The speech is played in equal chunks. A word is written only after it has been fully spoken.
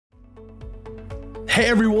Hey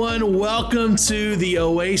everyone, welcome to the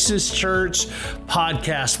Oasis Church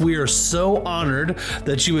podcast. We are so honored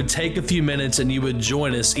that you would take a few minutes and you would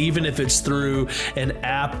join us, even if it's through an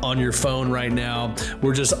app on your phone right now.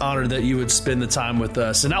 We're just honored that you would spend the time with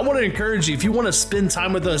us. And I want to encourage you, if you want to spend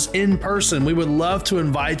time with us in person, we would love to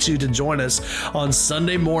invite you to join us on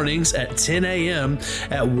Sunday mornings at 10 a.m.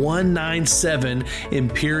 at 197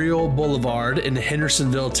 Imperial Boulevard in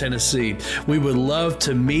Hendersonville, Tennessee. We would love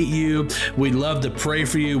to meet you. We'd love to pray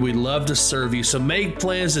for you. We'd love to serve you. So make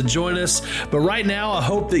plans to join us. But right now, I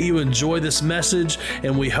hope that you enjoy this message,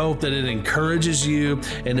 and we hope that it encourages you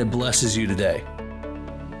and it blesses you today.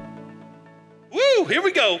 Woo, here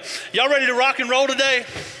we go. Y'all ready to rock and roll today?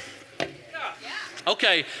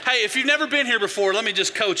 Okay. Hey, if you've never been here before, let me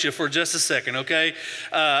just coach you for just a second, okay?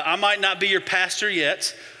 I might not be your pastor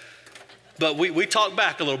yet, but we talk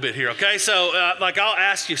back a little bit here, okay? So, I'll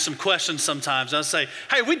ask you some questions sometimes. I'll say,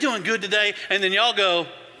 hey, we doing good today? And then y'all go,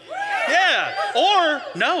 yeah, or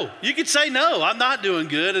no. You could say, no, I'm not doing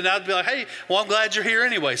good. And I'd be like, hey, well, I'm glad you're here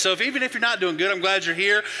anyway. So even if you're not doing good, I'm glad you're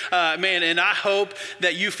here. Man, and I hope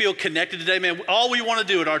that you feel connected today. Man, all we want to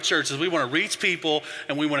do at our church is we want to reach people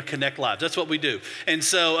and we want to connect lives. That's what we do. And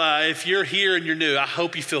so if you're here and you're new, I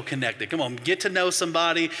hope you feel connected. Come on, get to know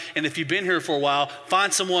somebody. And if you've been here for a while,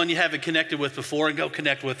 find someone you haven't connected with before and go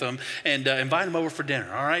connect with them and invite them over for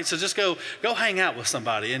dinner, all right? So just go hang out with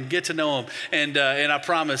somebody and get to know them. And I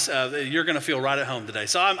promise you're going to feel right at home today.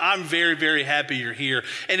 So I'm very, very happy you're here.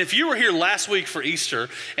 And if you were here last week for Easter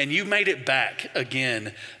and you made it back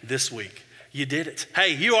again this week, you did it.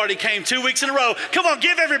 Hey, you already came 2 weeks in a row. Come on,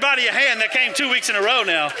 give everybody a hand that came 2 weeks in a row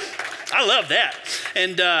now. I love that.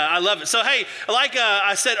 And I love it. So, hey, like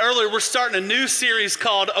I said earlier, we're starting a new series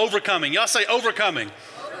called Overcoming. Y'all say Overcoming.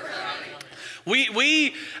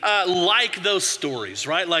 We like those stories,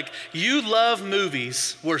 right? Like you love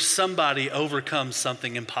movies where somebody overcomes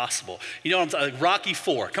something impossible. You know what I'm talking about? Rocky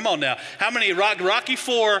IV. Come on now. How many, Rocky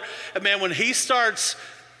IV, man, when he starts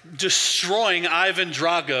destroying Ivan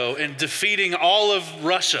Drago and defeating all of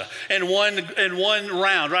Russia in one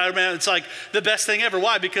round, right? Man, it's like the best thing ever.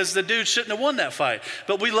 Why? Because the dude shouldn't have won that fight.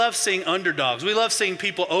 But we love seeing underdogs. We love seeing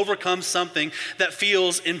people overcome something that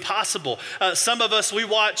feels impossible. Some of us, we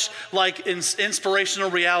watch like inspirational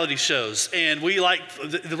reality shows, and we like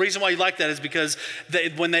the reason why you like that is because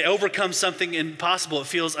when they overcome something impossible, it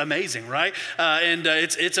feels amazing, right?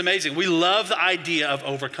 It's amazing. We love the idea of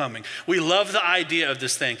overcoming. We love the idea of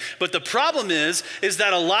this thing. But the problem is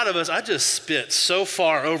that a lot of us, I just spit so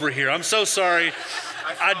far over here. I'm so sorry.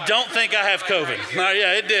 I don't think I have COVID.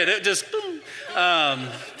 Yeah, it did. It just, I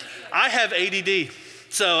have ADD.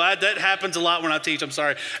 So that happens a lot when I teach. I'm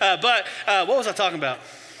sorry. But what was I talking about?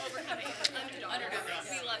 Overcoming.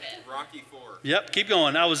 We love it. Rocky IV. Yep, keep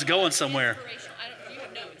going. I was going somewhere. You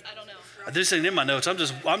have notes. I don't know. This ain't in my notes. I'm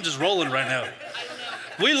just rolling right now. I don't know.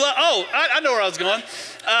 I know where I was going.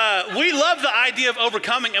 We love the idea of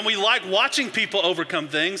overcoming, and we like watching people overcome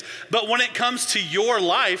things. But when it comes to your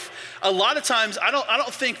life, a lot of times I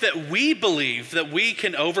don't think that we believe that we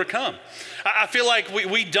can overcome. I feel like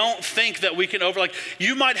we don't think that we can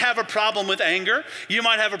you might have a problem with anger. You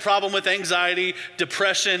might have a problem with anxiety,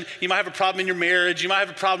 depression. You might have a problem in your marriage. You might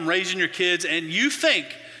have a problem raising your kids. And you think,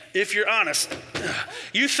 if you're honest,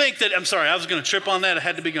 you think that, I'm sorry, I was going to trip on that. I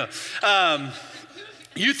had to be going.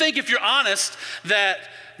 You think if you're honest that,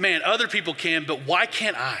 man, other people can, but why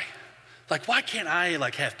can't I? Why can't I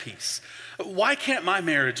have peace? Why can't my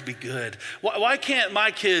marriage be good? Why can't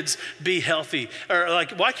my kids be healthy? Or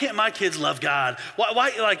why can't my kids love God?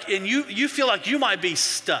 And you feel like you might be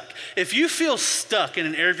stuck. If you feel stuck in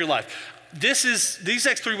an area of your life, these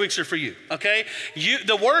next 3 weeks are for you, okay?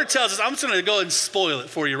 The word tells us, I'm just gonna go ahead and spoil it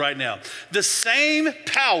for you right now. The same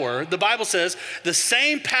power, the Bible says, the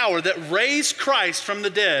same power that raised Christ from the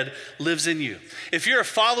dead lives in you. If you're a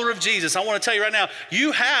follower of Jesus, I wanna tell you right now,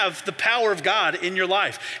 you have the power of God in your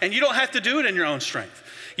life, and you don't have to do it in your own strength.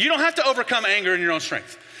 You don't have to overcome anger in your own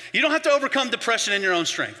strength. You don't have to overcome depression in your own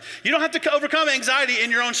strength. You don't have to overcome anxiety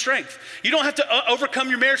in your own strength. You don't have to overcome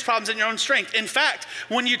your marriage problems in your own strength. In fact,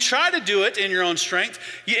 when you try to do it in your own strength,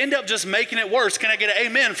 you end up just making it worse. Can I get an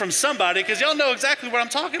amen from somebody? Because y'all know exactly what I'm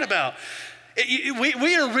talking about.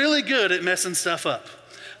 We are really good at messing stuff up.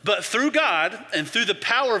 But through God and through the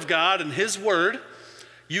power of God and His Word,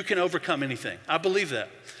 you can overcome anything. I believe that.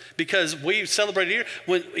 Because we celebrated here,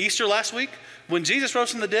 when Easter last week, when Jesus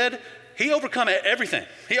rose from the dead, He overcame everything.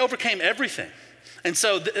 He overcame everything. And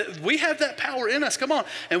so we have that power in us. Come on.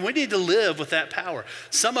 And we need to live with that power.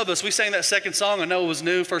 Some of us, we sang that second song. I know it was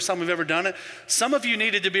new, first time we've ever done it. Some of you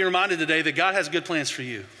needed to be reminded today that God has good plans for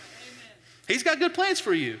you. Amen. He's got good plans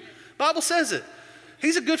for you. Bible says it.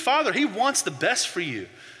 He's a good father. He wants the best for you.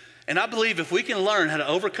 And I believe if we can learn how to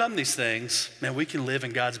overcome these things, man, we can live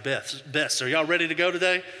in God's best. Are y'all ready to go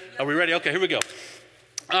today? Are we ready? Okay, here we go.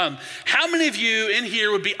 How many of you in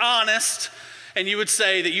here would be honest and you would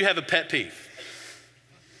say that you have a pet peeve?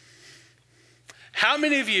 How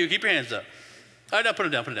many of you, keep your hands up. All right, now put it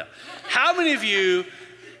down. How many of you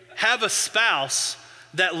have a spouse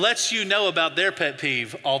that lets you know about their pet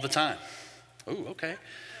peeve all the time? Ooh, okay.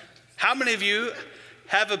 How many of you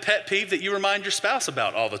have a pet peeve that you remind your spouse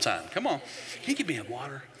about all the time? Come on. Can you give me a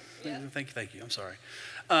water? Yeah. Thank you. I'm sorry.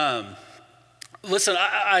 Listen,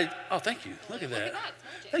 oh, thank you. Look at that.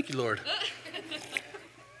 Thank you, Lord.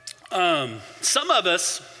 Some of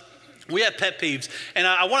us, we have pet peeves. And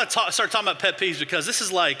I want to start talking about pet peeves because this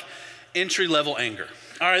is like entry-level anger.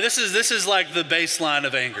 All right, this is like the baseline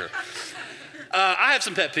of anger. I have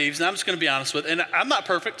some pet peeves, and I'm just going to be honest with it. And I'm not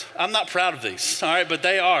perfect. I'm not proud of these, all right? But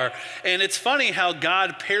they are. And it's funny how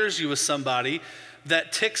God pairs you with somebody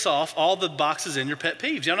that ticks off all the boxes in your pet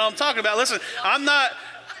peeves. You know what I'm talking about? Listen, I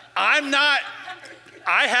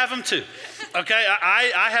have them too, okay?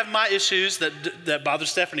 I have my issues that bother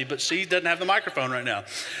Stephanie, but she doesn't have the microphone right now.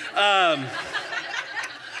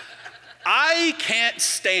 I can't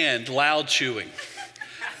stand loud chewing.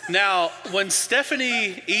 Now, when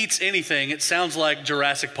Stephanie eats anything, it sounds like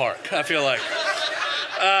Jurassic Park, I feel like.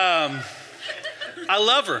 I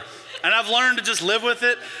love her, and I've learned to just live with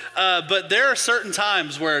it, but there are certain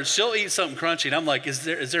times where she'll eat something crunchy, and I'm like, is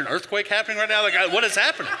there an earthquake happening right now? Like, what is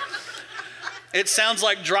happening? It sounds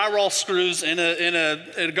like drywall screws in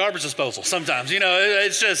a garbage disposal sometimes. You know,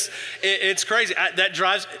 it's crazy. That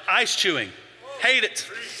drives ice chewing. Hate it.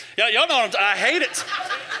 Y'all know I hate it.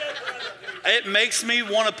 It makes me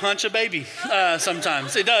want to punch a baby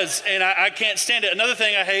sometimes. It does, and I can't stand it. Another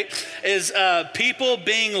thing I hate is people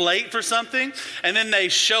being late for something, and then they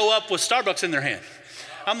show up with Starbucks in their hand.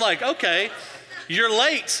 I'm like, okay, you're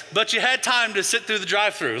late, but you had time to sit through the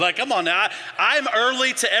drive-thru. Like, come on now. I'm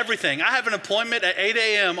early to everything. I have an appointment at 8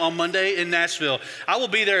 a.m. on Monday in Nashville. I will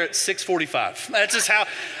be there at 6:45. That's just how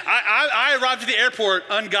I arrived at the airport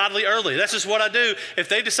ungodly early. That's just what I do. If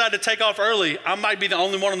they decide to take off early, I might be the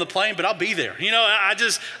only one on the plane, but I'll be there. You know, I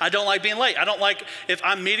don't like being late. I don't like if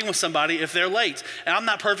I'm meeting with somebody if they're late. And I'm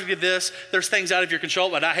not perfect at this. There's things out of your control,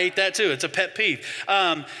 but I hate that too. It's a pet peeve.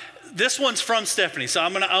 This one's from Stephanie, so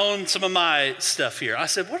I'm going to own some of my stuff here. I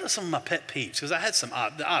said, what are some of my pet peeves? Because I had some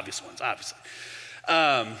the obvious ones, obviously.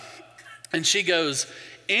 And she goes,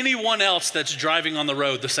 anyone else that's driving on the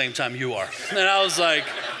road the same time you are. And I was like,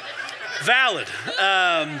 valid.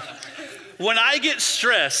 When I get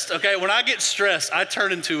stressed, I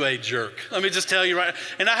turn into a jerk. Let me just tell you right.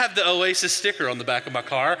 And I have the Oasis sticker on the back of my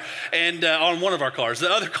car and on one of our cars. The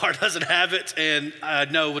other car doesn't have it, and I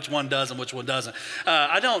know which one does and which one doesn't.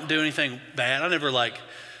 I don't do anything bad. I never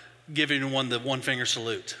give anyone the one finger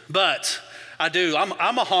salute, but I do.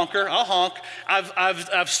 I'm a honker. I'll honk.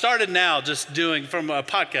 I've started now just doing from a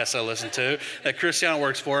podcast I listen to that Christiana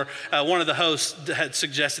works for. One of the hosts had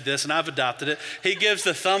suggested this, and I've adopted it. He gives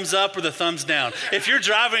the thumbs up or the thumbs down. If you're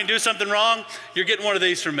driving and do something wrong, you're getting one of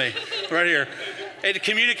these from me right here. It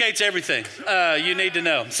communicates everything you need to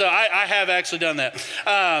know. So I have actually done that.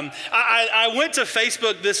 I went to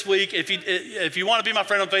Facebook this week. If you want to be my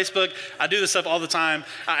friend on Facebook, I do this stuff all the time.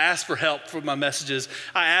 I ask for help for my messages.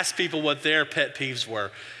 I ask people what their pet peeves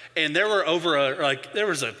were. And there were there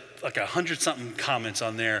was 100-something comments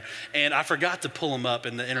on there, and I forgot to pull them up,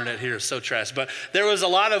 and the internet here is so trash. But there was a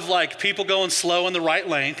lot of people going slow in the right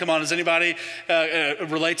lane. Come on, does anybody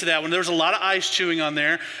relate to that one? There was a lot of ice chewing on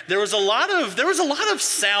there. There was a lot of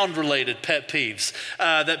sound-related pet peeves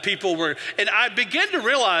that people were, and I began to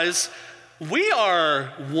realize we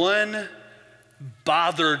are one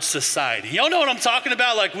bothered society. Y'all know what I'm talking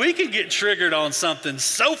about? We can get triggered on something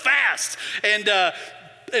so fast,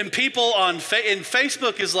 and people and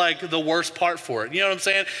Facebook is the worst part for it. You know what I'm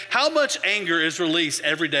saying? How much anger is released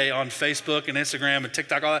every day on Facebook and Instagram and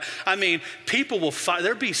TikTok, all that. I mean, people will fight.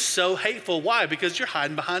 They'll be so hateful. Why? Because you're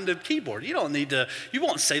hiding behind a keyboard. You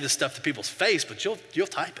won't say this stuff to people's face, but you'll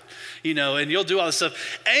type it, and you'll do all this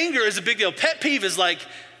stuff. Anger is a big deal. Pet peeve is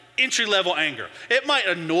entry-level anger. It might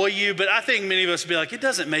annoy you, but I think many of us would be like, it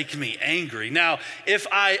doesn't make me angry. Now, if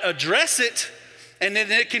I address it, and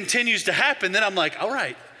then it continues to happen, then I'm like, all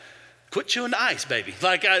right, quit chewing the ice, baby.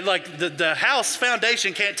 The house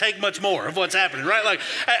foundation can't take much more of what's happening, right?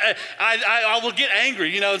 I will get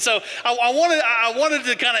angry, And so I wanted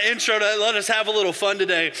to kind of intro to let us have a little fun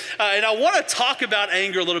today, and I want to talk about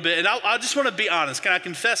anger a little bit. And I just want to be honest. Can I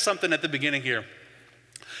confess something at the beginning here?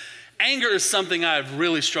 Anger is something I've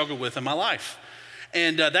really struggled with in my life.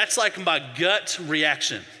 And that's like my gut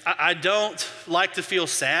reaction. I don't like to feel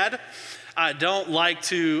sad. I don't like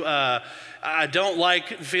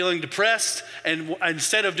feeling depressed, and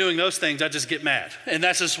instead of doing those things, I just get mad, and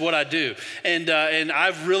that's just what I do. And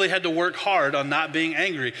I've really had to work hard on not being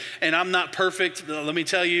angry, and I'm not perfect. Let me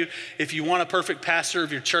tell you, if you want a perfect pastor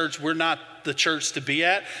of your church, we're not the church to be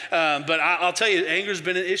at, but I'll tell you, anger's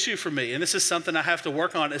been an issue for me, and this is something I have to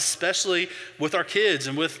work on, especially with our kids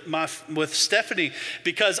and with Stephanie,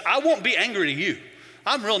 because I won't be angry to you.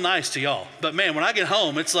 I'm real nice to y'all, but man, when I get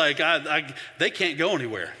home, it's like they can't go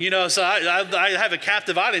anywhere, so I have a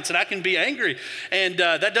captive audience, and I can be angry, and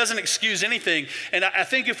that doesn't excuse anything. And I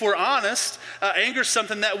think if we're honest, anger is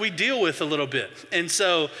something that we deal with a little bit. And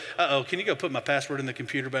so, can you go put my password in the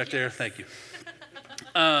computer back there? Thank you.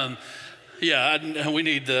 Yeah, I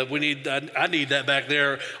need that back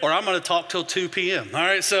there, or I'm going to talk till 2 p.m. All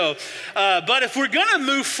right, so, but if we're going to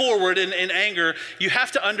move forward in anger, you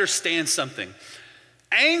have to understand something.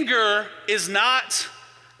 Anger is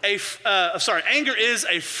a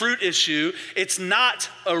fruit issue. It's not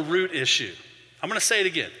a root issue. I'm going to say it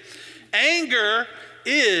again. Anger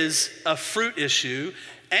is a fruit issue.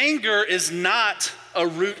 Anger is not a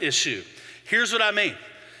root issue. Here's what I mean.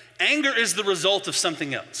 Anger is the result of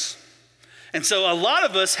something else. And so a lot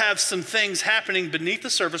of us have some things happening beneath the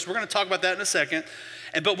surface. We're going to talk about that in a second.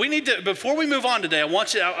 But we need to, before we move on today, I want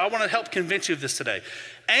to help convince you of this today.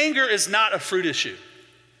 Anger is not a fruit issue.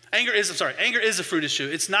 Anger is a fruit issue.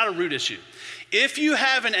 It's not a root issue. If you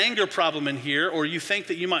have an anger problem in here, or you think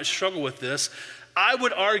that you might struggle with this, I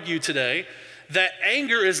would argue today that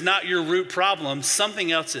anger is not your root problem,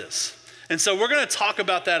 something else is. And so we're going to talk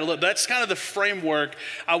about that a little bit. That's kind of the framework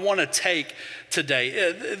I want to take today.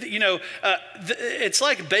 It's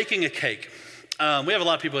like baking a cake. We have a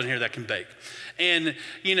lot of people in here that can bake. And,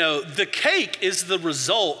 the cake is the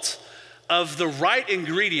result of the right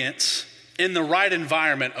ingredients in the right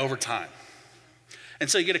environment over time. And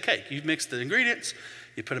so you get a cake. You mix the ingredients,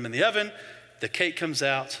 you put them in the oven, the cake comes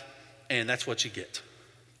out, and that's what you get.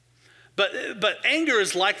 But anger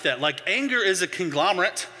is like that. Like, anger is a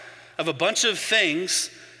conglomerate of a bunch of things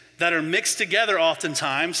that are mixed together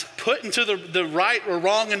oftentimes, put into the right or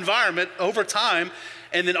wrong environment over time,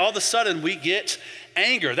 and then all of a sudden we get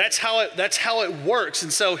anger. That's how it works.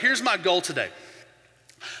 And so here's my goal today.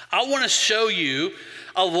 I want to show you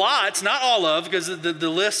a lot, not all of, because the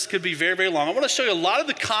list could be very, very long. I want to show you a lot of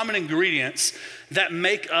the common ingredients that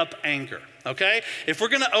make up anger, okay? If we're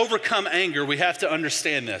going to overcome anger, we have to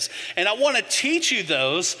understand this. And I want to teach you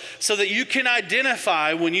those so that you can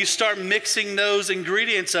identify when you start mixing those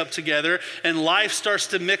ingredients up together and life starts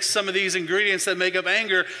to mix some of these ingredients that make up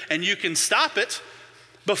anger, and you can stop it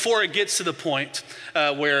before it gets to the point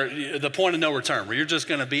where the point of no return, where you're just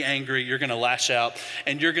going to be angry, you're going to lash out,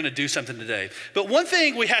 and you're going to do something today. But one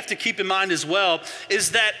thing we have to keep in mind as well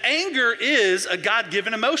is that anger is a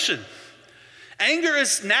God-given emotion. Anger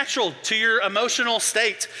is natural to your emotional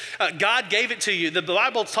state. God gave it to you. The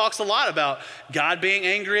Bible talks a lot about God being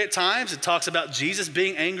angry at times. It talks about Jesus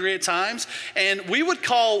being angry at times. And we would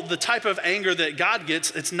call the type of anger that God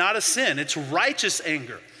gets, it's not a sin, it's righteous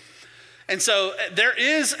anger. And so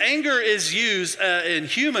anger is used in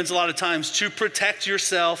humans a lot of times to protect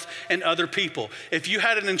yourself and other people. If you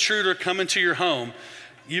had an intruder come into your home,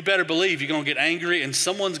 you better believe you're going to get angry and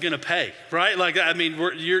someone's going to pay, right? Like, I mean,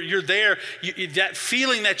 you're there. That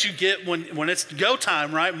feeling that you get when it's go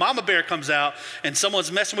time, right? Mama bear comes out and someone's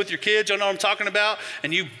messing with your kids. You know what I'm talking about?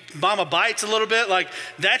 And mama bites a little bit. Like,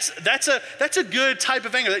 that's a good type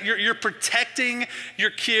of anger. You're protecting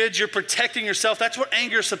your kids. You're protecting yourself. That's what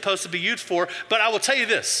anger is supposed to be used for. But I will tell you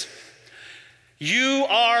this. You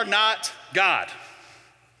are not God.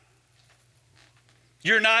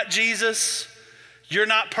 You're not Jesus. You're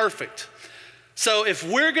not perfect. So if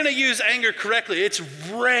we're going to use anger correctly, it's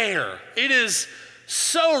rare. It is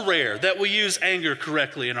so rare that we use anger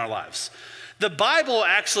correctly in our lives. The Bible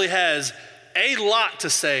actually has a lot to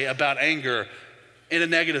say about anger in a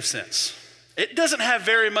negative sense. It doesn't have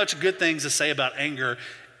very much good things to say about anger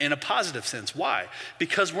in a positive sense. Why?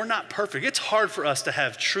 Because we're not perfect. It's hard for us to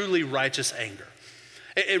have truly righteous anger.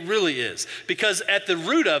 It really is. Because at the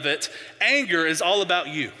root of it, anger is all about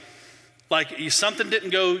you. Like, something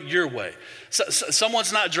didn't go your way.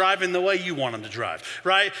 Someone's not driving the way you want them to drive,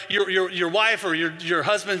 right? Your wife or your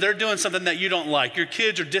husband, they're doing something that you don't like. Your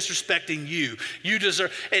kids are disrespecting you. You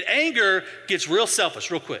deserve, and anger gets real selfish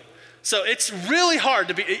real quick. So it's really hard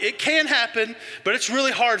to be, it can happen, but it's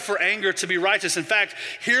really hard for anger to be righteous. In fact,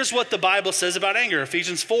 here's what the Bible says about anger.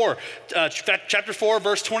 Ephesians 4, chapter 4,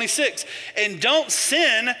 verse 26. And don't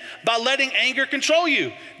sin by letting anger control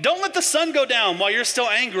you. Don't let the sun go down while you're still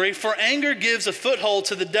angry, for anger gives a foothold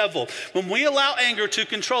to the devil. When we allow anger to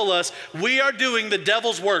control us, we are doing the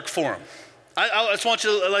devil's work for him. I just want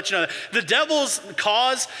you to let you know that. The devil's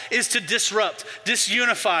cause is to disrupt,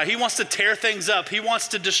 disunify. He wants to tear things up. He wants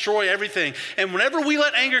to destroy everything. And whenever we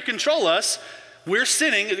let anger control us, we're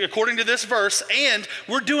sinning, according to this verse, and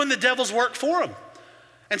we're doing the devil's work for him.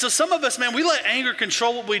 And so some of us, man, we let anger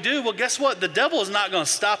control what we do. Well, guess what? The devil is not going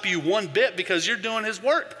to stop you one bit because you're doing his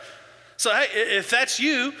work. So, hey, if that's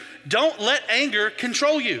you, don't let anger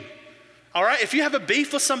control you. All right? If you have a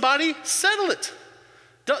beef with somebody, settle it.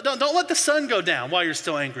 Don't let the sun go down while you're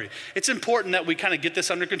still angry. It's important that we kind of get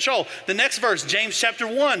this under control. The next verse, James chapter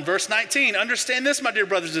 1, verse 19. Understand this, my dear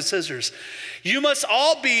brothers and sisters. You must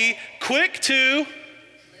all be quick to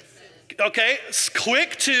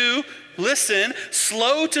listen,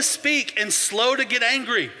 slow to speak, and slow to get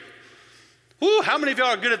angry. Ooh, how many of y'all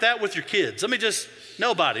are good at that with your kids?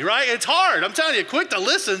 Nobody, right? It's hard. I'm telling you, quick to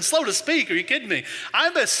listen, slow to speak. Are you kidding me?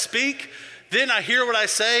 I'm a speak. Then I hear what I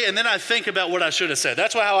say, and then I think about what I should have said.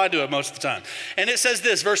 That's how I do it most of the time. And it says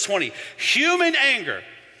this, verse 20, human anger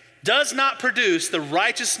does not produce the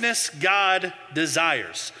righteousness God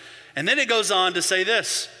desires. And then it goes on to say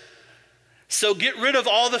this, so get rid of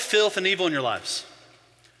all the filth and evil in your lives.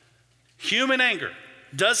 Human anger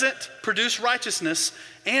doesn't produce righteousness,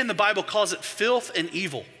 and the Bible calls it filth and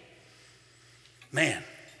evil. Man,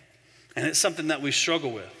 and it's something that we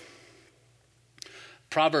struggle with.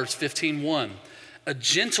 Proverbs 15:1, a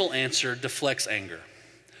gentle answer deflects anger,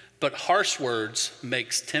 but harsh words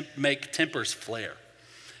make tempers flare.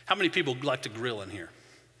 How many people like to grill in here?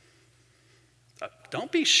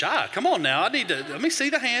 Don't be shy. Come on now. Let me see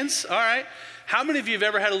the hands. All right. How many of you have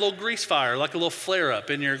ever had a little grease fire, like a little flare up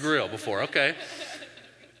in your grill before? Okay.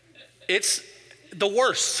 It's the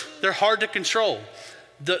worst. They're hard to control.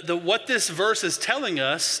 What this verse is telling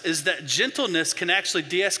us is that gentleness can actually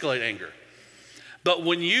de-escalate anger. But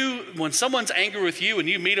when someone's angry with you and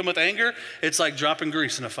you meet them with anger, it's like dropping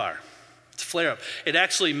grease in a fire. It's a flare up. It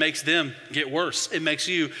actually makes them get worse. It makes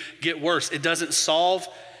you get worse. It doesn't solve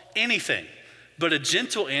anything, but a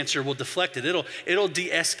gentle answer will deflect it. It'll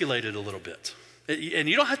de-escalate it a little bit. And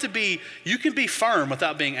you don't have to you can be firm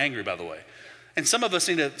without being angry, by the way. And some of us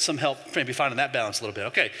need some help maybe finding that balance a little bit.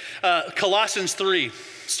 Okay, Colossians 3,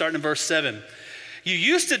 starting in verse 7. You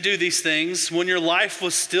used to do these things when your life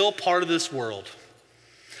was still part of this world.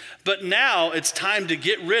 But now it's time to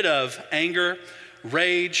get rid of anger,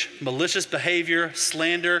 rage, malicious behavior,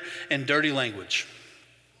 slander, and dirty language.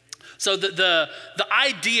 So the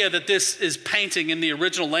idea that this is painting in the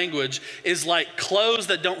original language is like clothes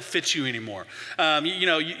that don't fit you anymore.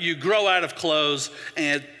 You grow out of clothes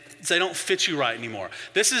and they don't fit you right anymore.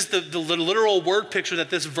 This is the literal word picture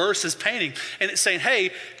that this verse is painting. And it's saying,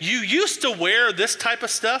 hey, you used to wear this type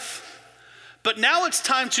of stuff, but now it's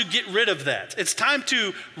time to get rid of that. It's time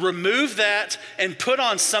to remove that and put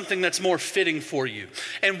on something that's more fitting for you.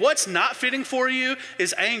 And what's not fitting for you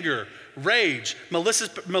is anger, rage,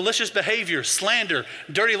 malicious behavior, slander,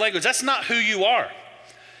 dirty language. That's not who you are.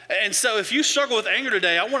 And so if you struggle with anger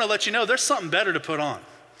today, I want to let you know there's something better to put on.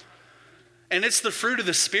 And it's the fruit of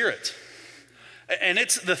the Spirit. And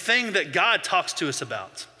it's the thing that God talks to us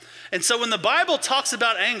about. And so when the Bible talks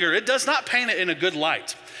about anger, it does not paint it in a good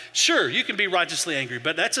light. Sure, you can be righteously angry,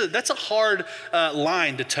 but that's a hard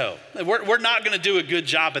line to toe. We're not going to do a good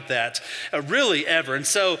job at that, really, ever. And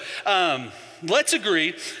so let's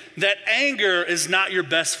agree that anger is not your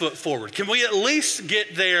best foot forward. Can we at least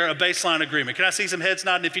get there a baseline agreement? Can I see some heads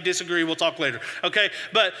nodding? If you disagree, we'll talk later, okay?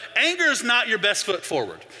 But anger is not your best foot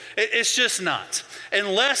forward. It's just not.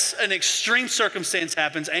 Unless an extreme circumstance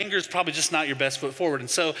happens, anger is probably just not your best foot forward. And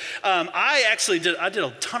so I did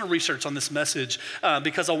a ton of research on this message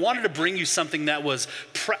because I wanted to bring you something that was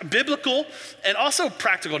biblical and also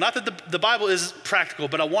practical. Not that the Bible is practical,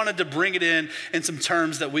 but I wanted to bring it in some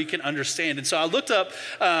terms that we can understand. And so I looked up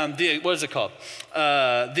what is it called?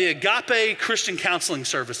 The Agape Christian Counseling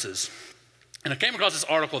Services. And I came across this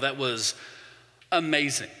article that was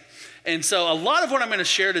amazing. And so a lot of what I'm going to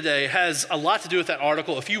share today has a lot to do with that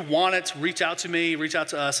article. If you want it, reach out to me, reach out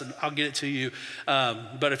to us, and I'll get it to you.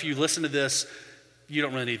 But if you listen to this, you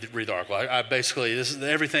don't really need to read the article.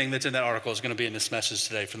 Everything that's in that article is going to be in this message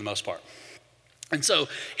today for the most part. And so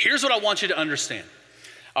here's what I want you to understand.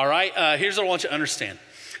 All right? Here's what I want you to understand.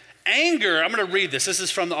 Anger, I'm going to read this. This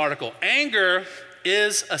is from the article. Anger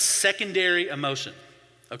is a secondary emotion.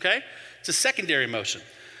 Okay? It's a secondary emotion.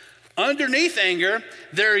 Underneath anger,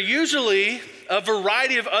 there are usually a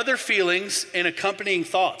variety of other feelings and accompanying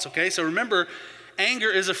thoughts, okay? So remember, anger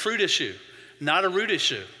is a fruit issue, not a root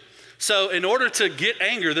issue. So in order to get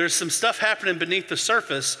anger, there's some stuff happening beneath the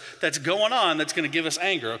surface that's going on that's going to give us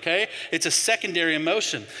anger, okay? It's a secondary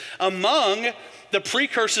emotion. Among the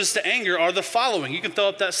precursors to anger are the following. You can throw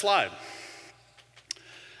up that slide.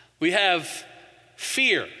 We have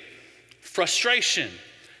fear, frustration,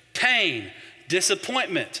 pain,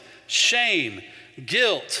 disappointment, shame,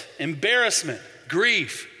 guilt, embarrassment,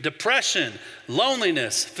 grief, depression,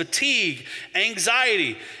 loneliness, fatigue,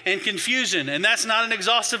 anxiety, and confusion. And that's not an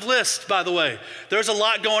exhaustive list, by the way. There's a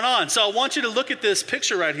lot going on. So I want you to look at this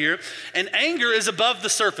picture right here. And anger is above the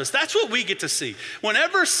surface. That's what we get to see.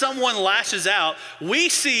 Whenever someone lashes out, we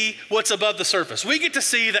see what's above the surface. We get to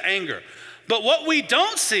see the anger. But what we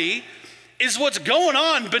don't see is what's going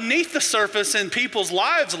on beneath the surface in people's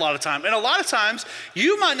lives a lot of times. And a lot of times,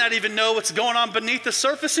 you might not even know what's going on beneath the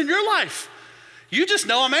surface in your life. You just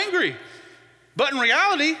know I'm angry. But in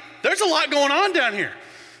reality, there's a lot going on down here.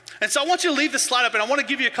 And so I want you to leave this slide up, and I want to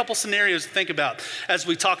give you a couple scenarios to think about as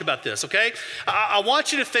we talk about this, okay? I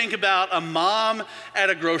want you to think about a mom at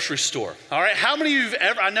a grocery store, all right? How many of you have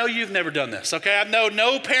ever, I know you've never done this, okay? I know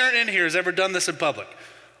no parent in here has ever done this in public,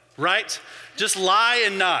 right? Just lie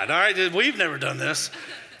and nod, all right? We've never done this.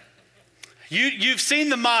 You've seen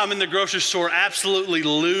the mom in the grocery store absolutely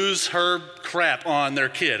lose her crap on their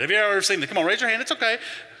kid. Have you ever seen that? Come on, raise your hand. It's okay.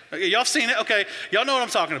 Y'all seen it? Okay. Y'all know what I'm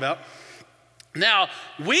talking about. Now,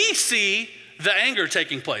 we see the anger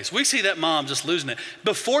taking place. We see that mom just losing it.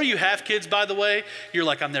 Before you have kids, by the way, you're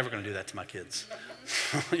like, I'm never going to do that to my kids.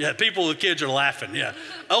 Yeah, people with kids are laughing. Yeah,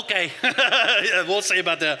 okay. Yeah, we'll see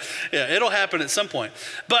about that. Yeah, it'll happen at some point.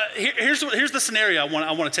 But here's the scenario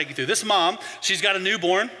I want to take you through. This mom, she's got a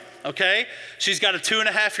newborn. Okay, she's got a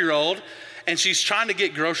 2.5-year-old, and she's trying to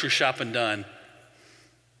get grocery shopping done.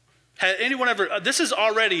 Had anyone ever? This is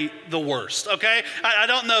already the worst. Okay, I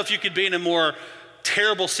don't know if you could be in a more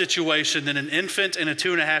terrible situation than an infant and a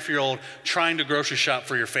 2.5-year-old trying to grocery shop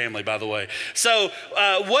for your family. By the way, so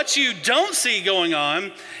what you don't see going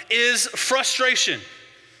on is frustration.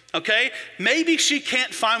 Okay, maybe she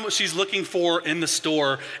can't find what she's looking for in the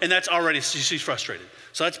store, and that's already she's frustrated.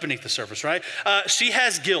 So that's beneath the surface, right? She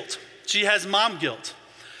has guilt. She has mom guilt.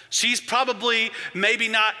 She's probably maybe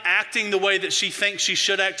not acting the way that she thinks she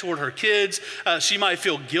should act toward her kids. She might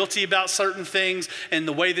feel guilty about certain things and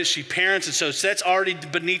the way that she parents. And so that's already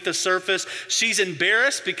beneath the surface. She's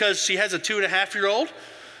embarrassed because she has a 2.5-year-old.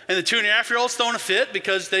 And the 2.5-year-old's throwing a fit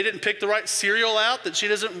because they didn't pick the right cereal out that she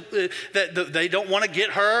doesn't, that they don't want to get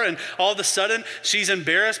her. And all of a sudden, she's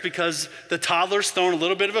embarrassed because the toddler's throwing a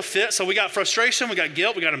little bit of a fit. So we got frustration, we got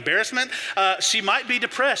guilt, we got embarrassment. She might be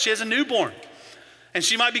depressed. She has a newborn. And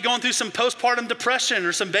she might be going through some postpartum depression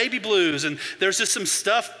or some baby blues. And there's just some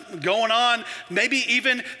stuff going on, maybe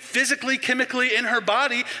even physically, chemically in her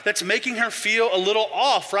body that's making her feel a little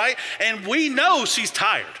off, right? And we know she's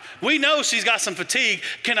tired. We know she's got some fatigue.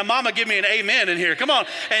 Can a mama give me an amen in here? Come on.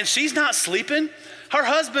 And she's not sleeping. Her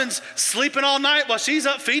husband's sleeping all night while she's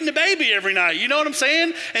up feeding the baby every night. You know what I'm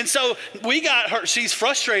saying? And so we got her. She's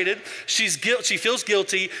frustrated. She feels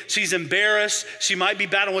guilty. She's embarrassed. She might be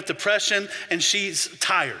battling with depression, and she's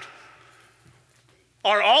tired.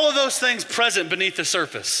 Are all of those things present beneath the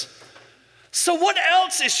surface? So what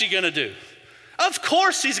else is she going to do? Of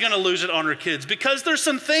course she's going to lose it on her kids because there's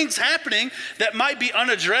some things happening that might be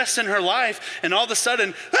unaddressed in her life, and all of a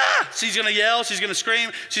sudden, she's going to yell, she's going to scream,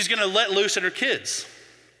 she's going to let loose at her kids.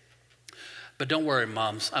 But don't worry,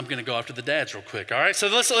 moms, I'm going to go after the dads real quick, all right? So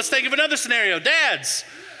let's think of another scenario. Dads.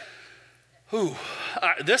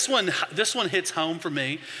 This one hits home for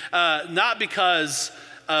me, not because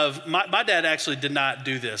of, my dad actually did not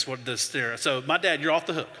do this. So my dad, you're off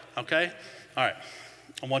the hook, okay? All right,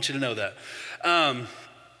 I want you to know that.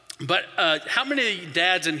 But how many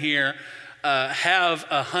dads in here have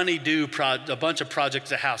a honey-do a bunch of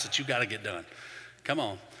projects at the house that you got to get done? Come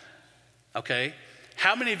on. Okay.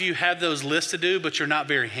 How many of you have those lists to do, but you're not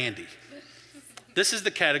very handy? This is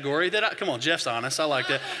the category that come on, Jeff's honest. I like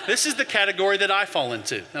that. This is the category that I fall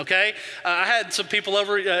into, okay? I had some people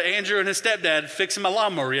over, Andrew and his stepdad, fixing my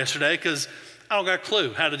lawnmower yesterday because I don't got a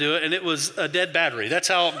clue how to do it, and it was a dead battery. That's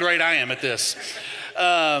how great I am at this.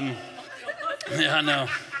 Yeah, I know.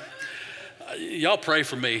 Y'all pray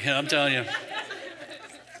for me, I'm telling you.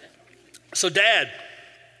 So Dad,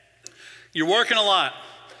 you're working a lot.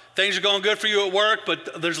 Things are going good for you at work,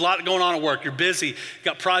 but there's a lot going on at work. You're busy. You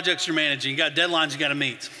got projects you're managing. You got deadlines you got to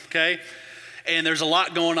meet, okay? And there's a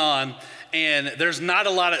lot going on, and there's not a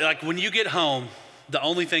lot of, like when you get home, the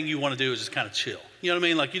only thing you want to do is just kind of chill. You know what I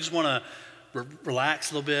mean? Like you just want to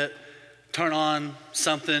relax a little bit, turn on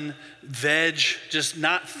something, veg, just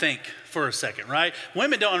not think for a second, right?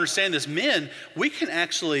 Women don't understand this. Men, we can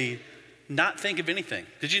actually not think of anything.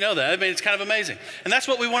 Did you know that? I mean, it's kind of amazing. And that's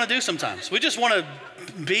what we want to do sometimes. We just want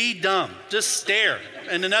to be dumb, just stare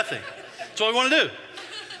into nothing. That's what we want to do.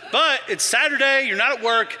 But it's Saturday, you're not at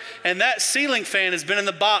work, and that ceiling fan has been in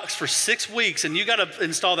the box for 6 weeks, and you got to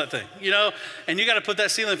install that thing, and you got to put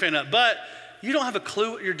that ceiling fan up. But you don't have a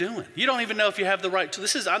clue what you're doing. You don't even know if you have the right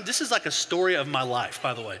tools. This is like a story of my life,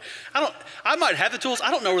 by the way. I might have the tools.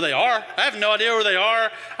 I don't know where they are. I have no idea where they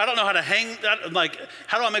are. I don't know how to hang,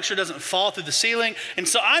 how do I make sure it doesn't fall through the ceiling? And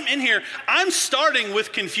so I'm in here, I'm starting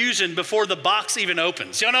with confusion before the box even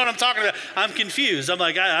opens. You know what I'm talking about? I'm confused. I'm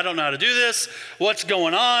like, I don't know how to do this. What's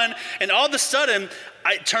going on? And all of a sudden,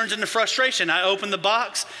 it turns into frustration. I open the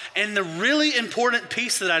box, and the really important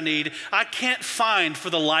piece that I need, I can't find for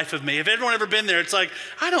the life of me. If everyone ever been there, it's like,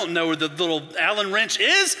 I don't know where the little Allen wrench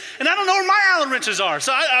is, and I don't know where my Allen wrenches are.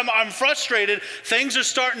 So I'm frustrated. Things are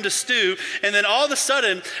starting to stew, and then all of a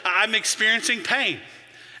sudden, I'm experiencing pain.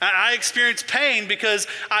 I experience pain because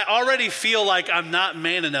I already feel like I'm not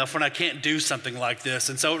man enough when I can't do something like this.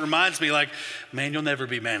 And so it reminds me like, man, you'll never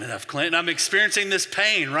be man enough, Clint. And I'm experiencing this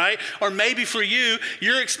pain, right? Or maybe for you,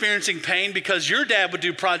 you're experiencing pain because your dad would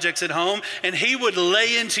do projects at home and he would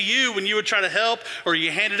lay into you when you would try to help or you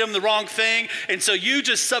handed him the wrong thing. And so you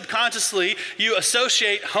just subconsciously, you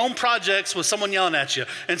associate home projects with someone yelling at you.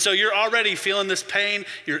 And so you're already feeling this pain.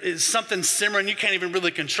 It's something simmering. You can't even really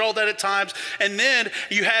control that at times. And then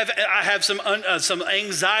I have some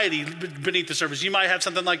anxiety beneath the surface. You might have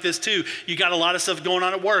something like this too. You got a lot of stuff going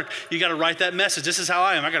on at work. You got to write that message. This is how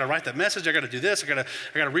I am. I got to write that message. I got to do this. I got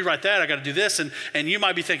to rewrite that. I got to do this. And you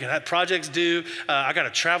might be thinking that project's due. I got to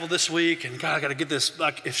travel this week. And God, I got to get this.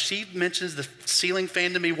 Like if she mentions the ceiling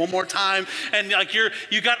fan to me one more time, and like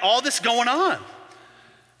you got all this going on.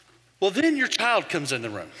 Well, then your child comes in the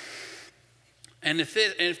room. And if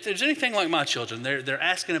there's anything like my children, they're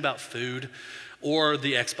asking about food or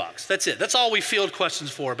the Xbox. That's it. That's all we field questions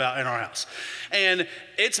for about in our house. And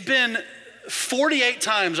it's been 48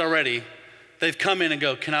 times already they've come in and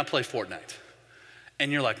go, can I play Fortnite?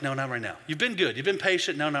 And you're like, no, not right now. You've been good. You've been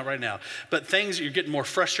patient. No, not right now. But you're getting more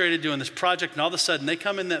frustrated doing this project, and all of a sudden they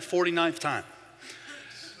come in that 49th time.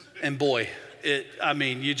 And boy,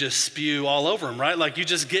 you just spew all over them, right? Like you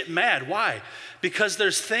just get mad. Why? Because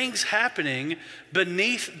there's things happening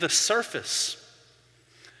beneath the surface.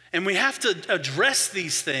 And we have to address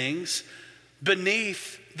these things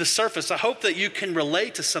beneath the surface. I hope that you can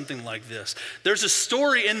relate to something like this. There's a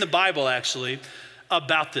story in the Bible, actually,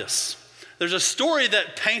 about this. There's a story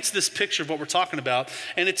that paints this picture of what we're talking about,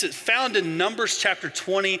 and it's found in Numbers chapter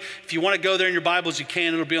 20. If you want to go there in your Bibles, you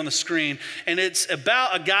can. It'll be on the screen. And it's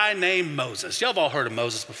about a guy named Moses. Y'all have all heard of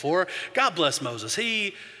Moses before. God bless Moses.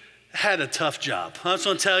 He had a tough job. I just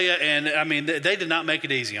want to tell you, and they did not make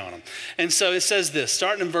it easy on him. And so it says this,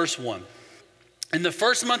 starting in verse 1. In the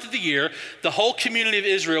first month of the year, the whole community of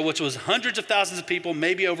Israel, which was hundreds of thousands of people,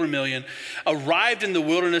 maybe over 1 million, arrived in the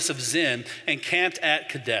wilderness of Zin and camped at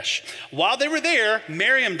Kadesh. While they were there,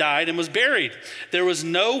 Miriam died and was buried. There was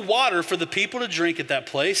no water for the people to drink at that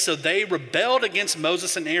place, so they rebelled against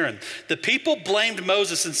Moses and Aaron. The people blamed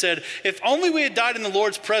Moses and said, if only we had died in the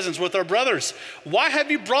Lord's presence with our brothers. Why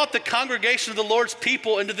have you brought the congregation of the Lord's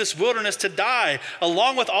people into this wilderness to die,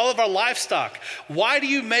 along with all of our livestock? Why did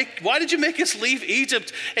you make us leave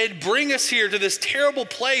Egypt and bring us here to this terrible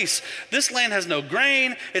place? This land has no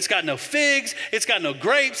grain, it's got no figs, it's got no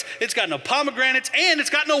grapes, it's got no pomegranates, and it's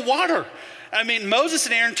got no water. Moses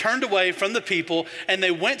and Aaron turned away from the people and they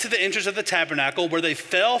went to the entrance of the tabernacle where they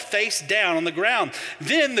fell face down on the ground.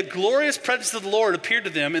 Then the glorious presence of the Lord appeared to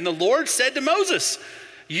them, and the Lord said to Moses,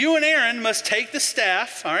 you and Aaron must take the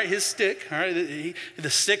staff, all right, his stick, all right, the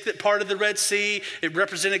stick that parted the Red Sea. It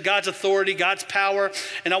represented God's authority, God's power.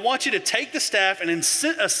 And I want you to take the staff and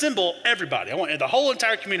assemble everybody. I want the whole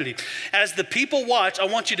entire community. As the people watch, I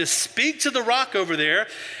want you to speak to the rock over there,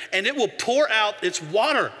 and it will pour out its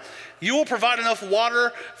water. You will provide enough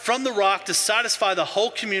water from the rock to satisfy the whole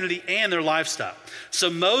community and their livestock. So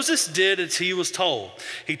Moses did as he was told.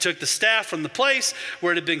 He took the staff from the place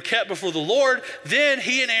where it had been kept before the Lord. Then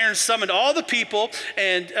he and Aaron summoned all the people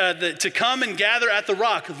to come and gather at the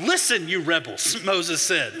rock. Listen, you rebels, Moses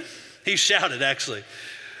said. He shouted, actually.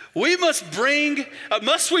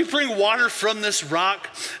 Must we bring water from this rock?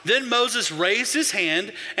 Then Moses raised his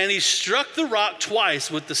hand and he struck the rock twice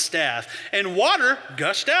with the staff, and water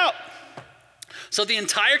gushed out. So the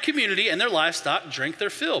entire community and their livestock drank their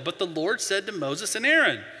fill. But the Lord said to Moses and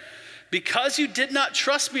Aaron, because you did not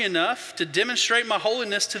trust me enough to demonstrate my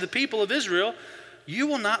holiness to the people of Israel, you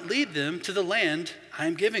will not lead them to the land I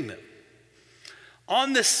am giving them.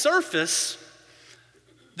 On the surface,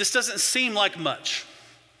 this doesn't seem like much,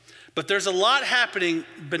 but there's a lot happening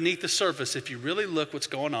beneath the surface if you really look what's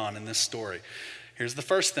going on in this story. Here's the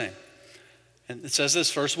first thing. And it says this,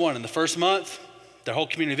 verse 1, in the first month, the whole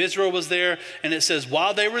community of Israel was there, and it says,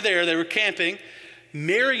 while they were there, they were camping,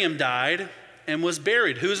 Miriam died and was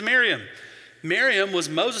buried. Who's Miriam? Miriam was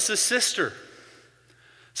Moses' sister.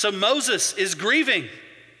 So Moses is grieving.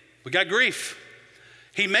 We got grief.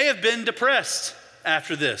 He may have been depressed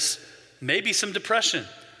after this, maybe some depression.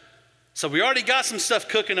 So we already got some stuff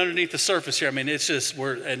cooking underneath the surface here. I mean, it's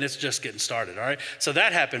just getting started, all right? So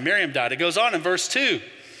that happened. Miriam died. It goes on in verse 2.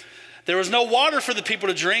 There was no water for the people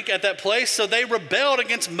to drink at that place, so they rebelled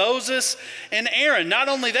against Moses and Aaron. Not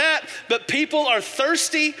only that, but people are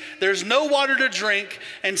thirsty. There's no water to drink.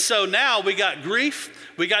 And so now we got grief,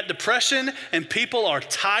 we got depression, and people are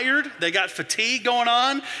tired. They got fatigue going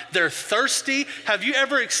on. They're thirsty. Have you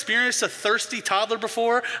ever experienced a thirsty toddler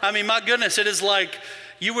before? I mean, my goodness, it is like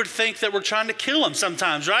you would think that we're trying to kill them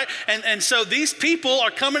sometimes, right? And so these people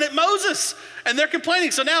are coming at Moses and they're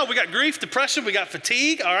complaining. So now we got grief, depression, we got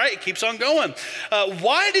fatigue. All right, it keeps on going.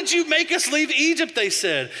 Why did you make us leave Egypt, they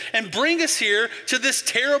said, and bring us here to this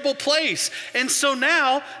terrible place? And so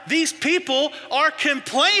now these people are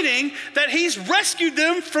complaining that he's rescued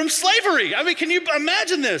them from slavery. I mean, can you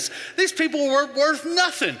imagine this? These people were worth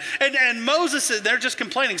nothing. And Moses, they're just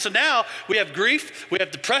complaining. So now we have grief, we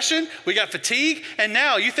have depression, we got fatigue, and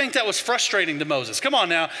now you think that was frustrating to Moses. Come on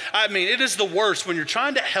now. I mean, it is the worst when you're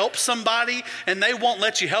trying to help somebody and they won't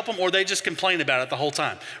let you help them, or they just complain about it the whole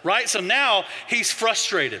time, right? So now he's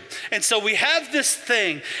frustrated. And so we have this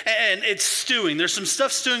thing and it's stewing. There's some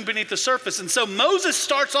stuff stewing beneath the surface. And so Moses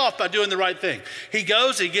starts off by doing the right thing. He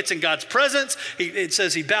goes, he gets in God's presence. It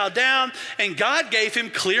says he bowed down and God gave him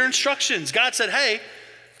clear instructions. God said, hey,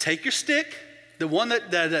 take your stick, the one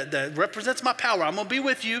that represents my power. I'm going to be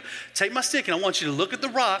with you. Take my stick, and I want you to look at the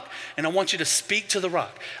rock, and I want you to speak to the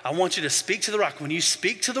rock. I want you to speak to the rock. When you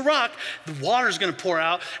speak to the rock, the water is going to pour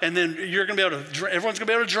out, and then you're going to be able to drink. Everyone's going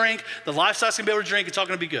to be able to drink. The livestock's going to be able to drink. It's all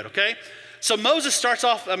going to be good, okay? So Moses starts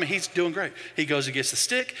off, I mean, he's doing great. He goes and gets the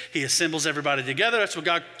stick. He assembles everybody together. That's what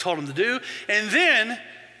God told him to do. And then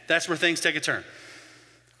that's where things take a turn.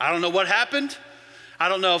 I don't know what happened. I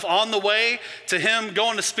don't know if on the way to him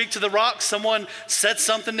going to speak to the rock, someone said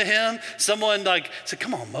something to him. Someone said,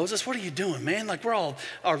 come on, Moses, what are you doing, man? Like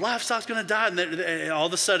our livestock's gonna die. And then all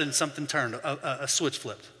of a sudden something turned, a switch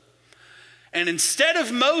flipped. And instead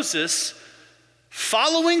of Moses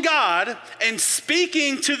following God and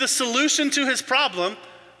speaking to the solution to his problem,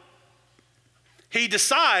 he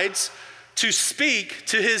decides to speak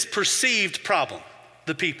to his perceived problem,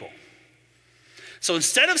 the people. So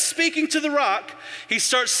instead of speaking to the rock, he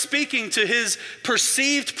starts speaking to his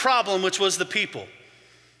perceived problem, which was the people.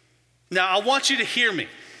 Now, I want you to hear me.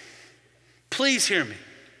 Please hear me.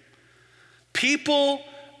 People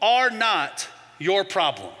are not your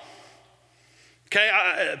problem.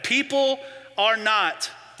 Okay? People are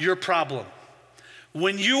not your problem.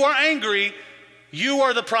 When you are angry, you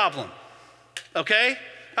are the problem. Okay?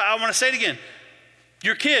 I want to say it again.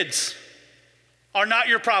 Your kids are not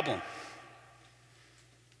your problem.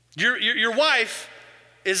 Your wife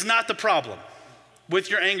is not the problem with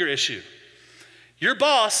your anger issue. Your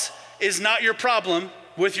boss is not your problem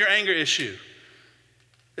with your anger issue.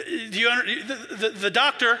 The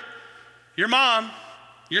doctor, your mom,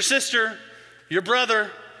 your sister, your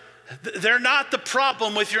brother, they're not the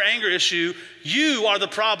problem with your anger issue. You are the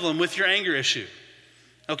problem with your anger issue.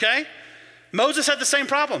 Okay? Moses had the same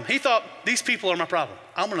problem. He thought, these people are my problem.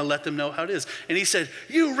 I'm going to let them know how it is. And he said,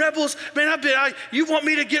 you rebels, man, you want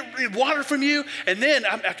me to get water from you? And then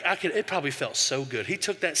it probably felt so good. He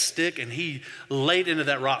took that stick and he laid into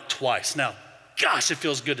that rock twice. Now, gosh, it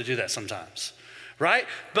feels good to do that sometimes, right?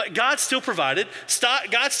 But God still provided.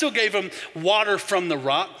 God still gave him water from the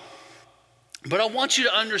rock. But I want you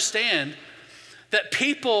to understand that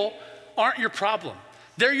people aren't your problem.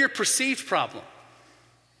 They're your perceived problem.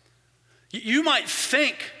 You might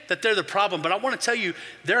think that they're the problem, but I want to tell you,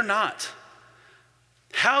 they're not.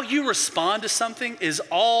 How you respond to something is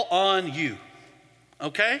all on you,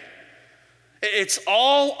 okay? It's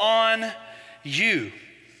all on you.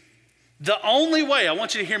 The only way, I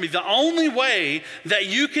want you to hear me, the only way that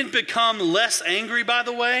you can become less angry, by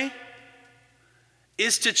the way,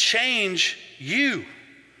 is to change you.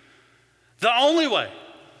 The only way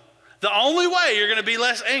you're going to be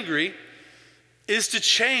less angry is to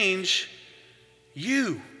change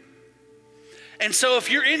you. And so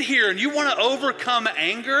if you're in here and you want to overcome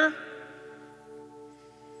anger,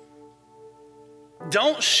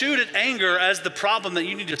 Don't shoot at anger as the problem that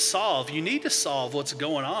you need to solve. You need to solve what's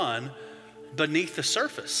going on beneath the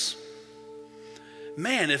surface.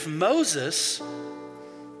 Man, if Moses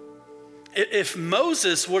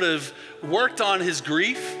would have worked on his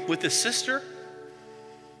grief with his sister,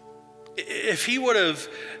 if he would have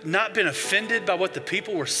not been offended by what the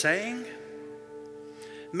people were saying,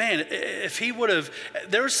 man, if he would have,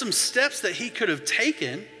 there were some steps that he could have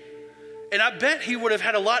taken, and I bet he would have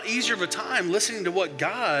had a lot easier of a time listening to what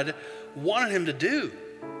God wanted him to do.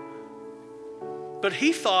 But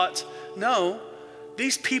he thought, no,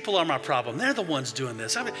 these people are my problem. They're the ones doing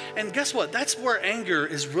this. And guess what? That's where anger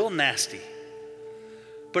is real nasty.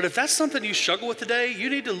 But if that's something you struggle with today, you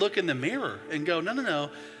need to look in the mirror and go, no.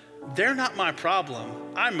 They're not my problem.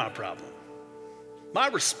 I'm my problem. My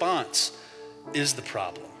response is the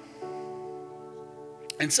problem.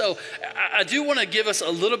 And so I do want to give us a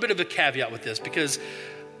little bit of a caveat with this, because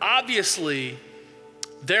obviously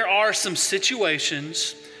there are some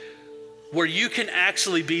situations where you can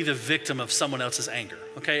actually be the victim of someone else's anger,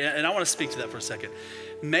 okay? And I want to speak to that for a second.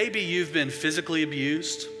 Maybe you've been physically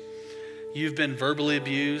abused. You've been verbally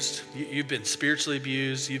abused. You've been spiritually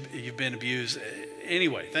abused. You've been abused.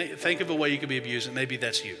 Anyway, think of a way you could be abused, and maybe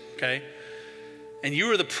that's you, okay? And you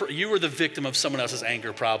were the victim of someone else's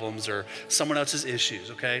anger problems or someone else's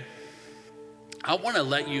issues, okay? I want to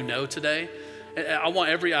let you know today, I want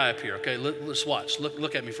every eye up here, okay? Let's watch.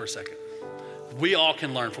 Look at me for a second. We all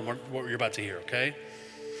can learn from what you're about to hear, okay?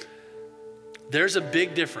 There's a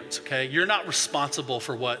big difference, okay? You're not responsible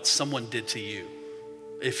for what someone did to you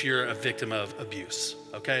if you're a victim of abuse,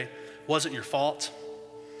 okay? Wasn't your fault.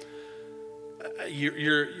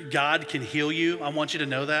 God can heal you. I want you to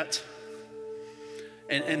know that.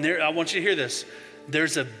 And I want you to hear this.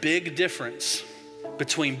 There's a big difference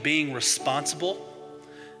between being responsible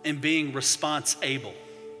and being response-able.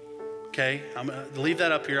 Okay? I'm going to leave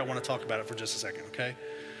that up here. I want to talk about it for just a second, okay?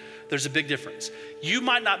 There's a big difference. You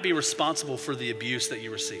might not be responsible for the abuse that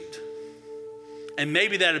you received. And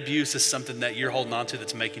maybe that abuse is something that you're holding on to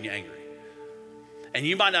that's making you angry. And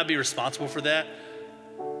you might not be responsible for that,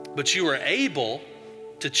 but you are able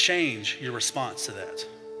to change your response to that.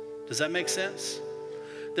 Does that make sense?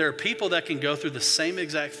 There are people that can go through the same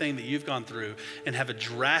exact thing that you've gone through and have a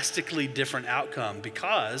drastically different outcome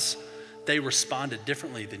because they responded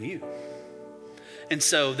differently than you. And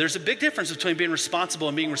so there's a big difference between being responsible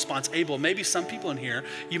and being response-able. Maybe some people in here,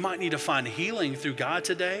 you might need to find healing through God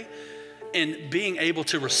today and being able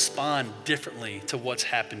to respond differently to what's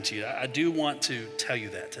happened to you. I do want to tell you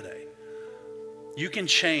that today. You can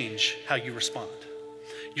change how you respond.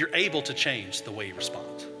 You're able to change the way you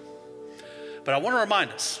respond. But I want to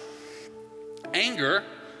remind us, anger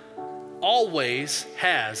always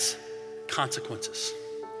has consequences.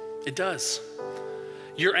 It does.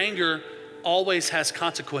 Your anger always has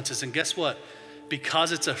consequences. And guess what?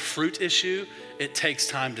 Because it's a fruit issue, it takes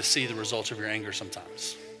time to see the results of your anger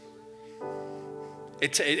sometimes.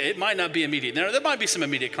 It might not be immediate. Now, there might be some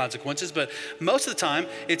immediate consequences, but most of the time,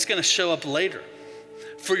 it's going to show up later.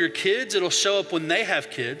 For your kids, it'll show up when they have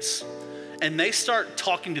kids, and they start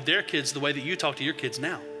talking to their kids the way that you talk to your kids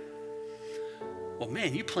now. Well,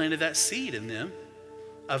 man, you planted that seed in them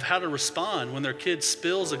of how to respond when their kid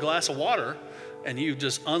spills a glass of water and you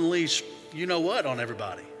just unleash you know what on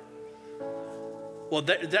everybody. Well,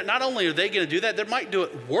 not only are they going to do that, they might do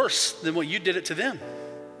it worse than what you did it to them.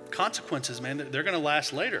 Consequences, man, they're going to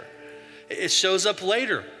last later. It shows up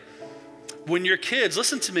later. When your kids,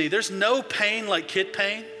 listen to me, there's no pain like kid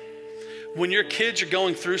pain. When your kids are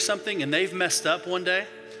going through something and they've messed up one day,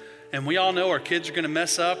 and we all know our kids are going to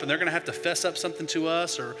mess up and they're going to have to fess up something to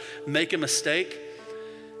us or make a mistake,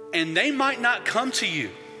 and they might not come to you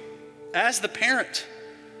as the parent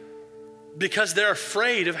because they're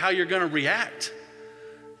afraid of how you're going to react.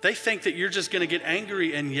 They think that you're just going to get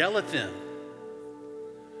angry and yell at them.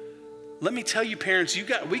 Let me tell you, parents,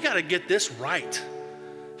 we got to get this right.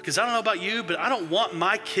 Because I don't know about you, but I don't want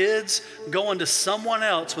my kids going to someone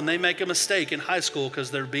else when they make a mistake in high school because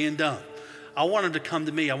they're being dumb. I want them to come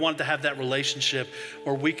to me. I want to have that relationship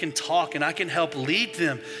where we can talk and I can help lead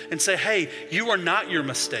them and say, hey, you are not your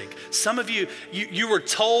mistake. Some of you were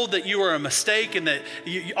told that you were a mistake and that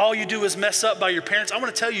all you do is mess up by your parents. I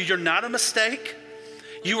want to tell you, you're not a mistake.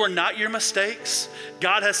 You are not your mistakes.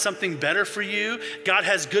 God has something better for you. God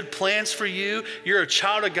has good plans for you. You're a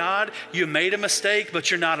child of God. You made a mistake,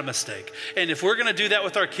 but you're not a mistake. And if we're going to do that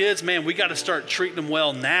with our kids, man, we got to start treating them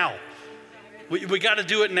well now. We got to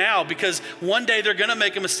do it now, because one day they're going to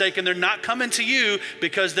make a mistake and they're not coming to you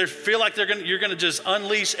because they feel like you're going to just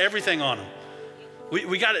unleash everything on them.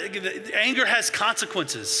 Anger has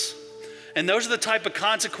consequences. And those are the type of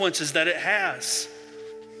consequences that it has.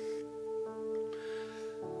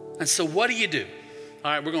 And so what do you do?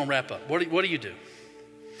 All right, we're going to wrap up. What do you do?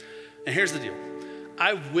 And here's the deal.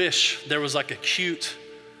 I wish there was like a cute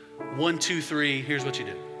 1, 2, 3, here's what you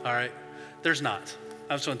do. All right? There's not.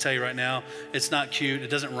 I just want to tell you right now, it's not cute. It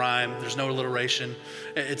doesn't rhyme. There's no alliteration.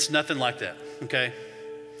 It's nothing like that, okay?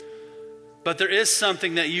 But there is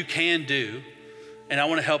something that you can do, and I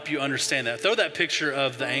want to help you understand that. Throw that picture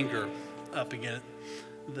of the anger up again.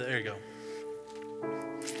 There you go.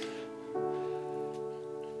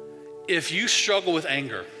 If you struggle with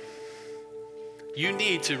anger, you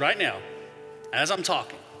need to, right now, as I'm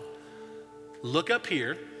talking, look up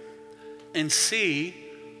here and see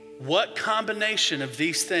what combination of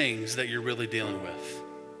these things that you're really dealing with.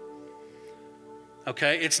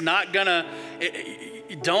 Okay? It's not gonna,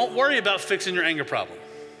 don't worry about fixing your anger problem.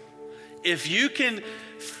 If you can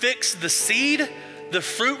fix the seed, the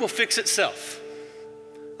fruit will fix itself.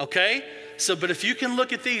 Okay? So, but if you can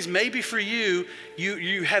look at these, maybe for you,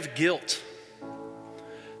 you have guilt.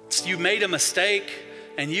 You made a mistake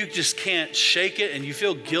and you just can't shake it and you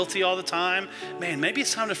feel guilty all the time. Man, maybe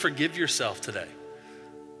it's time to forgive yourself today.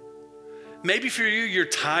 Maybe for you, you're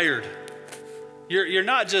tired. You're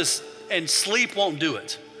not just, and sleep won't do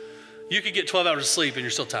it. You could get 12 hours of sleep and you're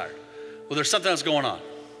still tired. Well, there's something else going on.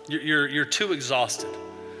 You're too exhausted.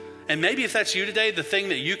 And maybe if that's you today, the thing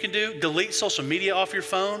that you can do, delete social media off your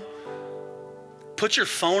phone. Put your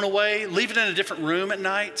phone away, leave it in a different room at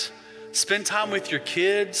night. Spend time with your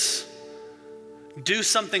kids. Do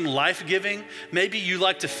something life-giving. Maybe you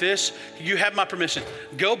like to fish. You have my permission.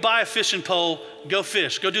 Go buy a fishing pole, go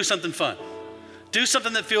fish, go do something fun. Do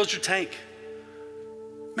something that fills your tank.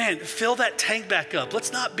 Man, fill that tank back up.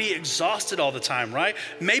 Let's not be exhausted all the time, right?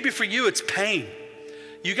 Maybe for you, it's pain.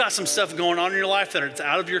 You got some stuff going on in your life that it's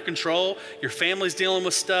out of your control. Your family's dealing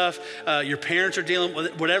with stuff. Your parents are dealing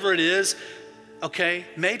with whatever it is. Okay,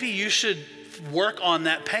 maybe you should work on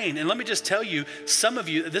that pain. And let me just tell you, some of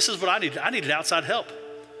you, this is what I needed. I needed outside help.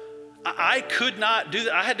 I could not do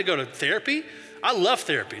that. I had to go to therapy. I love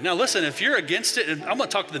therapy. Now listen, if you're against it, and I'm gonna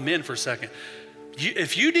talk to the men for a second.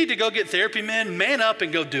 If you need to go get therapy, men, man up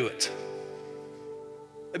and go do it.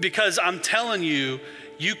 Because I'm telling you,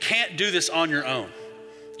 you can't do this on your own.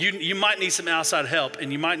 You might need some outside help,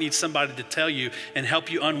 and you might need somebody to tell you and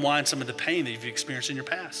help you unwind some of the pain that you've experienced in your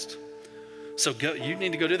past. So you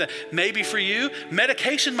need to go do that. Maybe for you,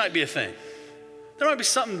 medication might be a thing. There might be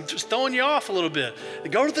something just throwing you off a little bit.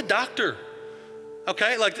 Go to the doctor.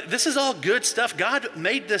 Okay, like this is all good stuff. God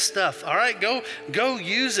made this stuff. All right, go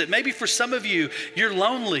use it. Maybe for some of you, you're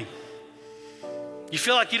lonely. You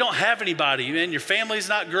feel like you don't have anybody, man. Your family's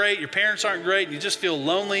not great, your parents aren't great, and you just feel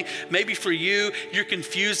lonely. Maybe for you, you're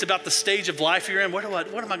confused about the stage of life you're in. What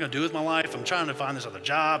am I gonna do with my life? I'm trying to find this other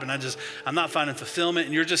job, and I'm not finding fulfillment,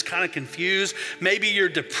 and you're just kind of confused. Maybe you're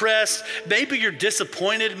depressed. Maybe you're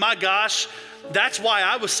disappointed. My gosh, that's why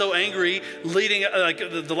I was so angry leading, like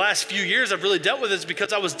the last few years I've really dealt with this,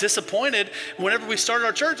 because I was disappointed. Whenever we started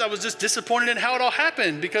our church, I was just disappointed in how it all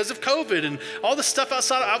happened because of COVID and all the stuff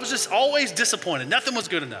outside. I was just always disappointed. Nothing was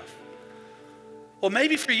good enough. Well,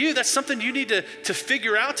 maybe for you, that's something you need to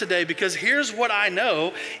figure out today, because here's what I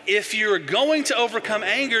know. If you're going to overcome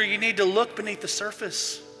anger, you need to look beneath the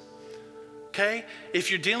surface. Okay? If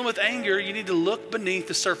you're dealing with anger, you need to look beneath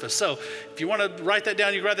the surface. So if you want to write that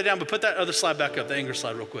down, you can write that down, but put that other slide back up, the anger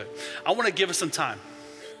slide real quick. I want to give us some time.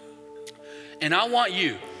 And I want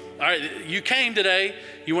you, all right, you came today,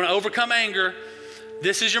 you want to overcome anger,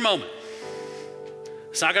 this is your moment.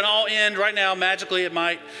 It's not going to all end right now, magically it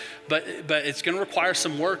might, but it's going to require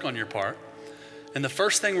some work on your part. And the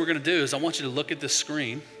first thing we're going to do is I want you to look at this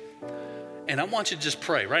screen. And I want you to just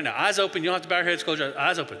pray right now. Eyes open. You don't have to bow your heads, close your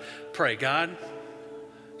eyes open. Pray, God,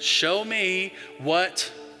 show me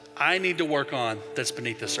what I need to work on that's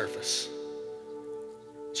beneath the surface.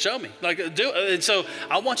 Show me. And so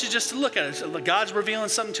I want you just to look at it. So God's revealing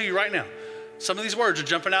something to you right now. Some of these words are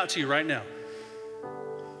jumping out to you right now.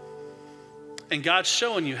 And God's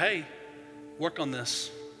showing you, hey, work on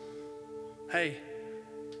this. Hey,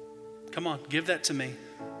 come on, give that to me.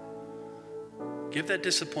 Give that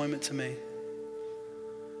disappointment to me.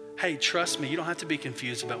 Hey, trust me, you don't have to be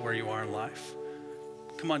confused about where you are in life.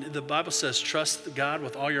 Come on, the Bible says trust God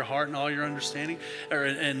with all your heart and all your understanding,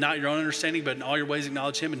 and not your own understanding, but in all your ways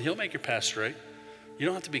acknowledge Him, and He'll make your path straight. You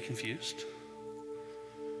don't have to be confused.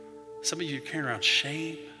 Some of you are carrying around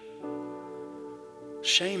shame.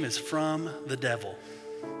 Shame is from the devil.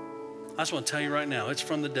 I just want to tell you right now, it's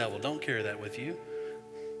from the devil. Don't carry that with you.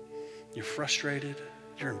 You're frustrated.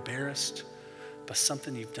 You're embarrassed by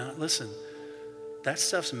something you've done. Listen, that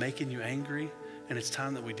stuff's making you angry, and it's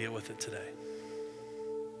time that we deal with it today.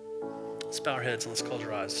 Let's bow our heads and let's close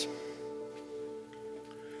our eyes.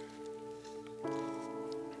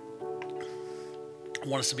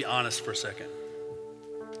 want us to be honest for a second,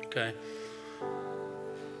 okay?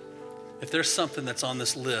 If there's something that's on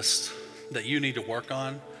this list that you need to work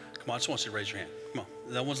on, come on, I just want you to raise your hand. Come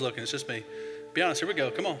on, no one's looking, it's just me. Be honest, here we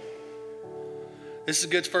go, come on. This is a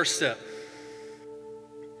good first step.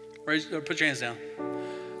 Put your hands down.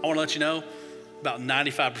 I want to let you know, about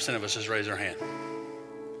 95% of us just raise our hand.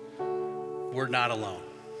 We're not alone.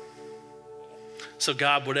 So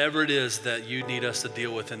God, whatever it is that you need us to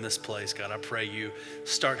deal with in this place, God, I pray you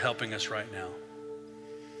start helping us right now.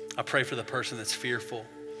 I pray for the person that's fearful.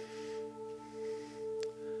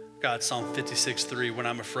 God, Psalm 56:3, when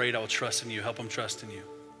I'm afraid, I will trust in you. Help them trust in you.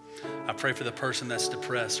 I pray for the person that's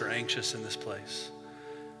depressed or anxious in this place.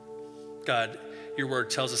 God, your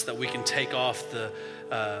word tells us that we can take off the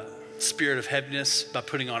spirit of heaviness by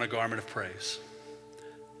putting on a garment of praise.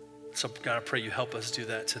 So God, I pray you help us do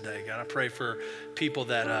that today. God, I pray for people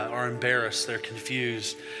that are embarrassed, they're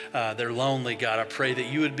confused, they're lonely. God, I pray that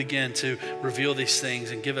you would begin to reveal these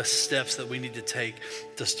things and give us steps that we need to take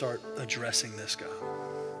to start addressing this, God.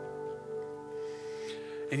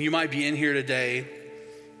 And you might be in here today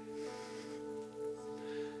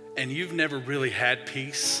and you've never really had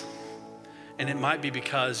peace. And it might be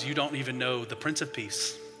because you don't even know the Prince of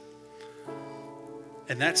Peace.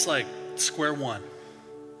 And that's like square one.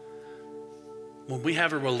 When we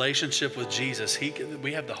have a relationship with Jesus,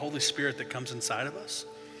 we have the Holy Spirit that comes inside of us.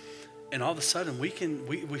 And all of a sudden,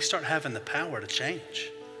 we start having the power to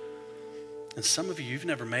change. And some of you, you've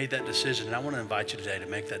never made that decision. And I want to invite you today to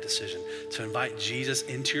make that decision, to invite Jesus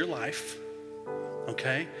into your life,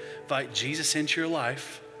 okay? Invite Jesus into your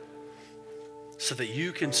life so that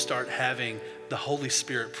you can start having the Holy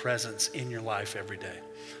Spirit presence in your life every day.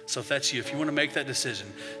 So if that's you, if you want to make that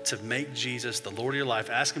decision to make Jesus the Lord of your life,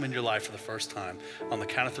 ask him in your life for the first time. On the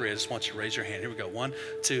count of three, I just want you to raise your hand. Here we go. 1,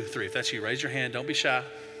 2, 3. If that's you, raise your hand. Don't be shy.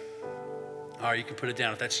 All right, you can put it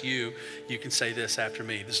down. If that's you, you can say this after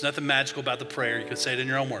me. There's nothing magical about the prayer. You can say it in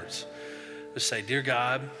your own words. Just say, dear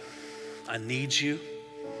God, I need you.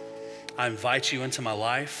 I invite you into my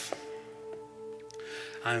life.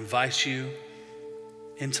 I invite you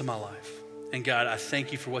into my life. And God, I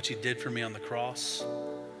thank you for what you did for me on the cross.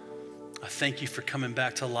 I thank you for coming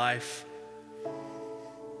back to life.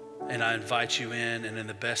 And I invite you in, and in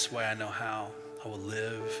the best way I know how, I will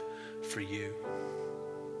live for you.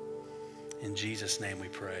 In Jesus' name we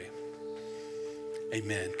pray.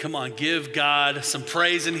 Amen. Come on, give God some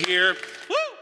praise in here. Woo!